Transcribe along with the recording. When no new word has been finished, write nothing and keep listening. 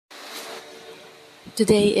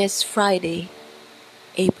Today is Friday,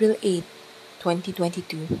 April 8,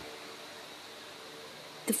 2022.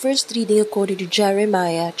 The first reading according to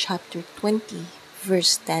Jeremiah chapter 20,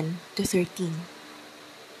 verse 10 to 13.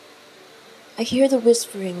 I hear the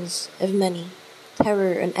whisperings of many,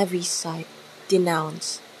 terror on every side,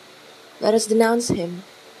 denounce. Let us denounce him,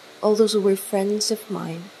 all those who were friends of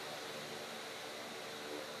mine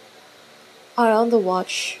are on the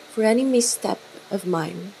watch for any misstep of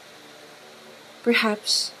mine.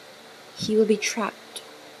 Perhaps he will be trapped.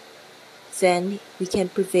 Then we can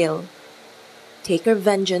prevail, take our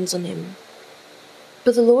vengeance on him.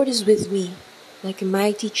 But the Lord is with me, like a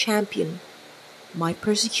mighty champion. My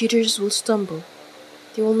persecutors will stumble,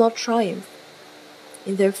 they will not triumph.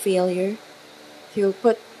 In their failure, they will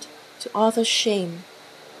put to utter shame,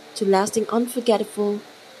 to lasting unforgettable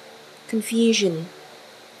confusion.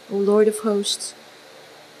 O Lord of hosts,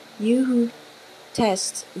 you who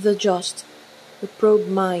test the just, who probe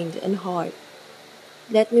mind and heart,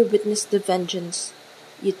 let me witness the vengeance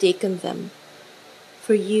you take on them.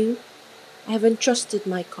 For you I have entrusted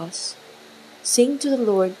my cause. Sing to the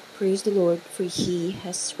Lord, praise the Lord, for he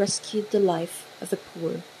has rescued the life of the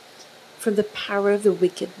poor from the power of the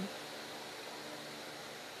wicked.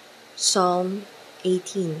 Psalm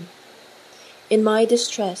 18. In my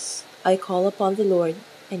distress I call upon the Lord,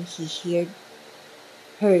 and he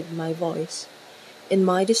heard my voice. In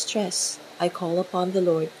my distress I call upon the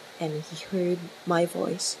Lord, and he heard my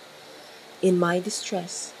voice. In my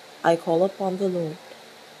distress I call upon the Lord,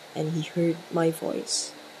 and he heard my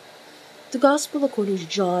voice. The Gospel according to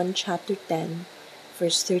John chapter 10,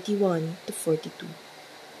 verse 31 to 42.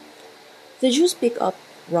 The Jews pick up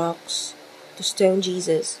rocks to stone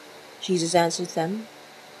Jesus. Jesus answered them,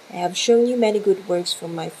 I have shown you many good works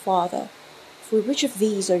from my Father. For which of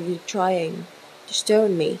these are you trying to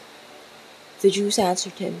stone me? The Jews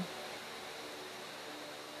answered him,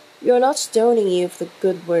 We are not stoning you for the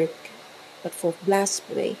good work, but for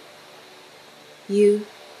blasphemy. You,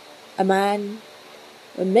 a man,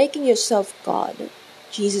 are making yourself God.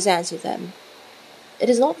 Jesus answered them, It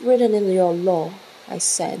is not written in your law, I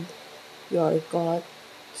said, you are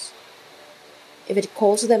gods. If it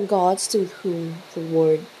calls them gods to whom the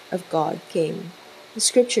word of God came, the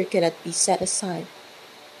scripture cannot be set aside.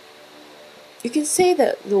 You can say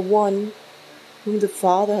that the one whom the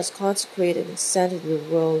Father has consecrated and sent into the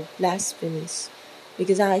world blasphemies,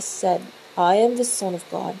 because I said, I am the Son of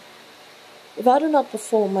God. If I do not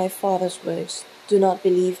perform my Father's works, do not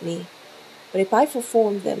believe me. But if I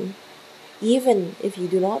perform them, even if you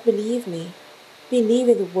do not believe me, believe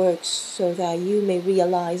in the works, so that you may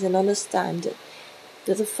realize and understand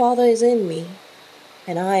that the Father is in me,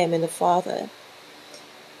 and I am in the Father.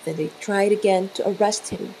 Then they tried again to arrest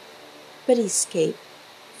him, but he escaped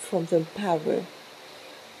from their power.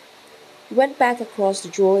 He went back across the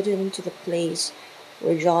Jordan to the place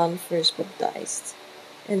where John first baptized,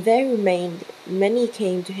 and there remained. Many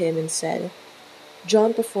came to him and said,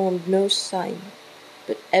 John performed no sign,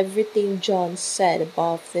 but everything John said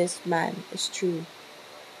about this man is true.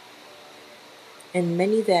 And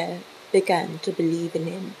many there began to believe in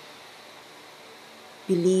him.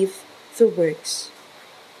 Believe the works.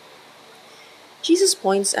 Jesus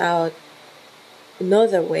points out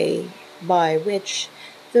another way by which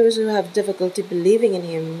those who have difficulty believing in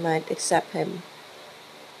him might accept him.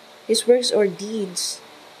 His works or deeds,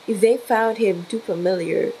 if they found him too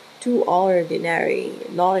familiar, too ordinary,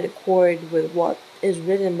 not in accord with what is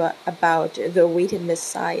written about the awaited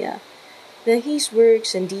Messiah, then his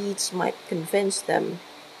works and deeds might convince them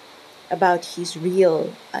about his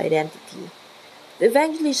real identity. The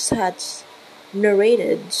evangelist had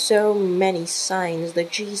narrated so many signs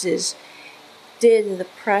that Jesus did in the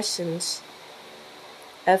presence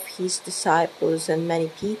of his disciples and many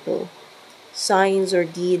people, signs or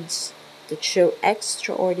deeds that show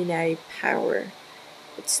extraordinary power.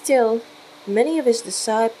 But still, many of his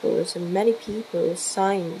disciples and many people's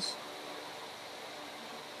signs,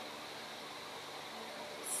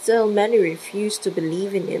 still many refuse to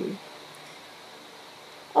believe in him.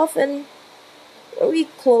 Often, when we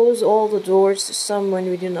close all the doors to someone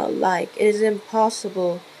we do not like, it is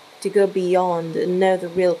impossible to go beyond and know the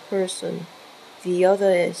real person the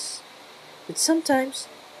other is. But sometimes,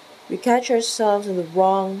 we catch ourselves in the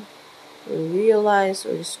wrong, or realize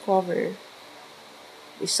or discover,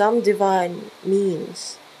 with some divine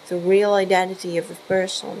means, the real identity of the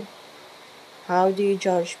person. How do you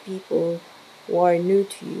judge people who are new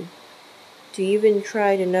to you? To even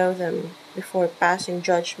try to know them before passing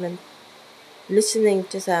judgment, listening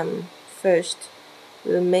to them first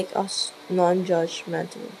will make us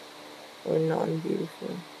non-judgmental or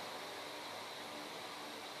non-beautiful.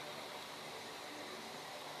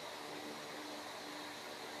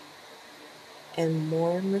 and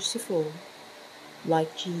more merciful,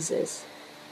 like Jesus.